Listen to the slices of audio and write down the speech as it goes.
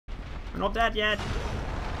We're not dead yet.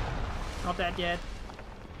 Not dead yet.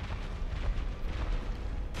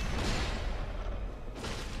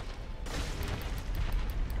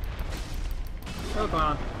 Oh, come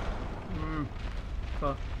on.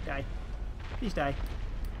 Cool. Die. Please die.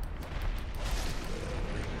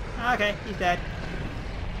 Okay, he's dead.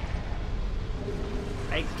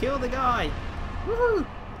 I killed the guy. Woohoo!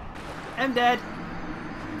 I'm dead.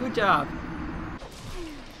 Good job.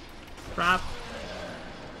 Crap.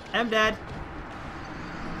 I'm dead.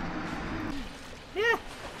 Yeah.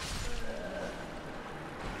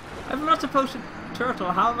 I'm not supposed to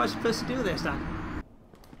turtle. How am I supposed to do this then?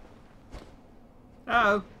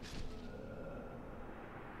 Uh-oh.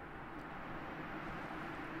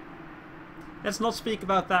 Let's not speak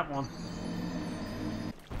about that one.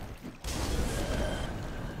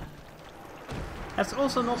 Let's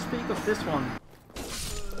also not speak of this one.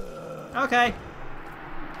 Okay.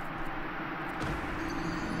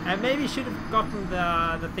 I maybe should have gotten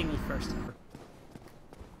the thingy first.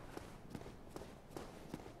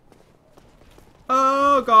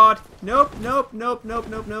 Oh god. Nope, nope, nope, nope,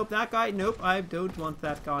 nope, nope. That guy. Nope, I don't want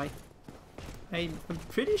that guy. I'm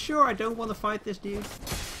pretty sure I don't want to fight this dude.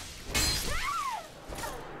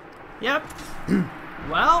 Yep.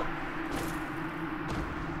 Well.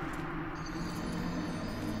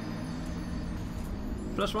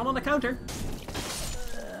 +1 on the counter.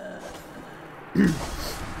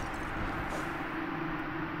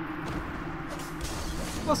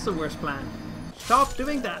 What's the worst plan? Stop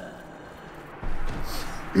doing that.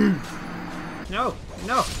 No,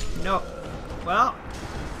 no, no. Well.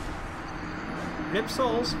 Rip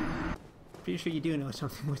souls. Pretty sure you do know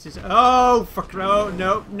something, which is... Oh, fuck no.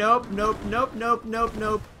 Nope, nope, nope, nope, nope, nope,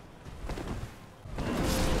 nope.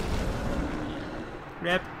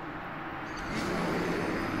 Rip.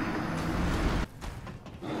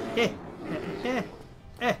 Eh, eh,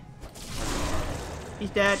 eh. He's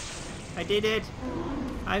dead. I did it.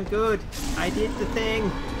 I'm good. I did the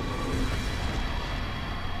thing.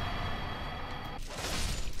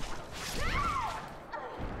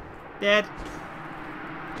 Dead.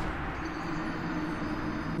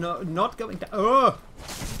 No, not going to. Oh!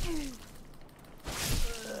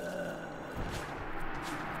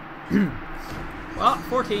 Well,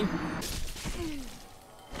 14.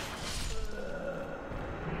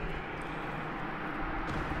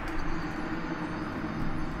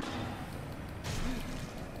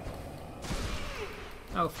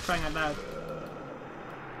 Oh, for crying out loud.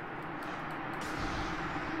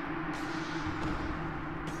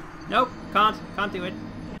 Nope, can't do it.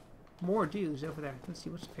 More dudes over there. Let's see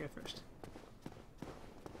what's up here first.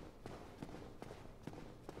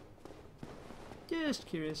 Just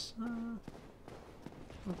curious.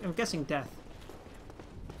 I'm guessing death.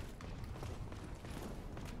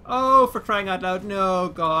 Oh, for crying out loud. No,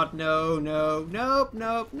 God, no, no. Nope,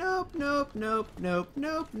 nope, nope, nope, nope, nope,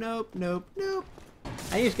 nope, nope, nope, nope.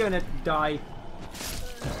 And he's gonna die.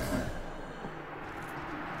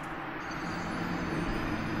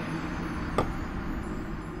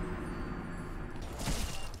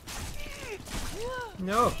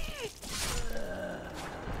 No.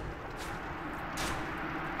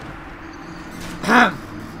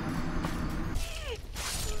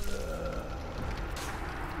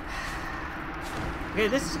 Okay,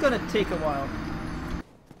 this is gonna take a while.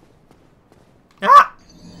 Ah!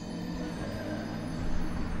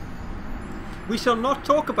 We shall not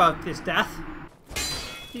talk about this death.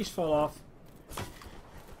 Please fall off.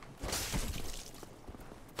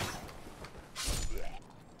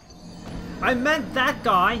 I meant that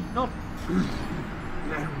guy, not...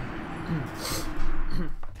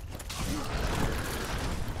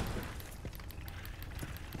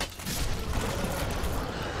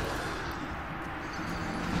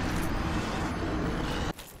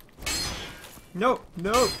 No,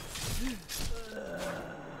 no.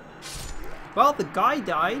 Well, the guy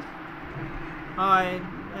died. I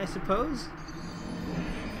suppose.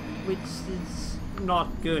 Which is not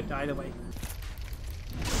good either way.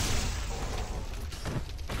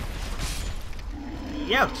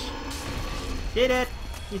 Ouch! Did it!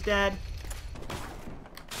 He's dead.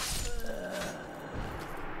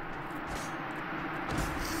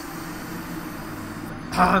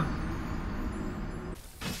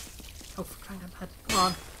 Oh, for crying out loud. Come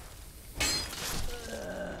on.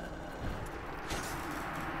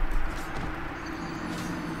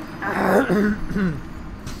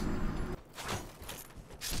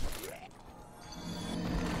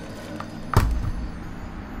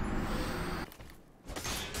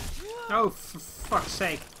 Oh, for fuck's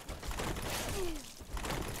sake.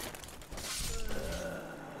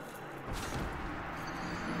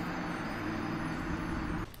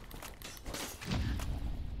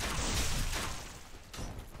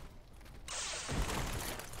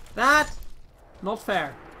 That, not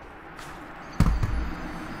fair.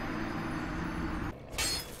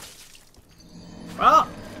 Well.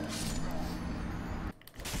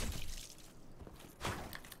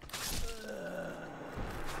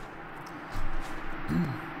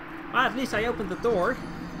 Well, at least I opened the door,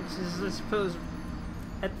 which is, I suppose,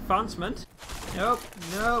 advancement. Nope,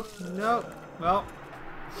 nope, nope. Well.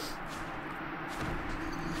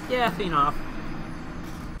 Yeah, enough.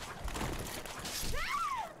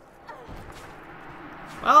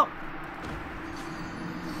 Well.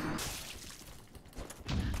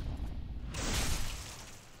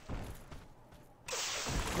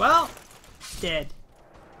 Well. Dead.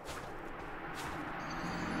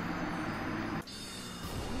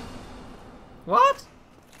 What?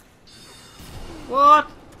 What?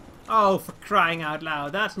 Oh, for crying out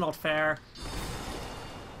loud. That's not fair.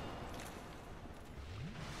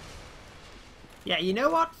 Yeah, you know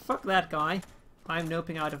what? Fuck that guy. I'm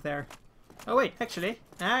noping out of there. Oh wait, actually,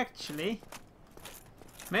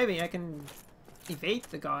 maybe I can evade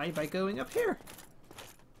the guy by going up here.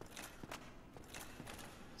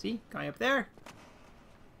 See? Guy up there.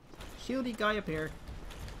 Shieldy guy up here.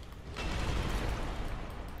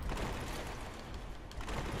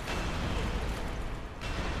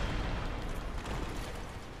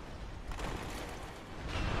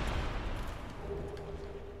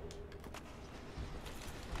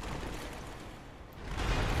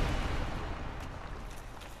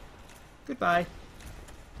 Goodbye.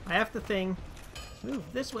 I have the thing. Let's move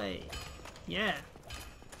this way. Yeah.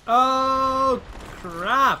 Oh,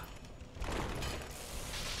 crap.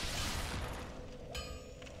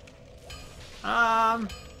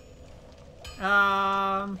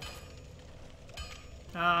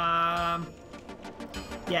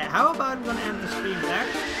 Yeah, how about I'm gonna end the stream there?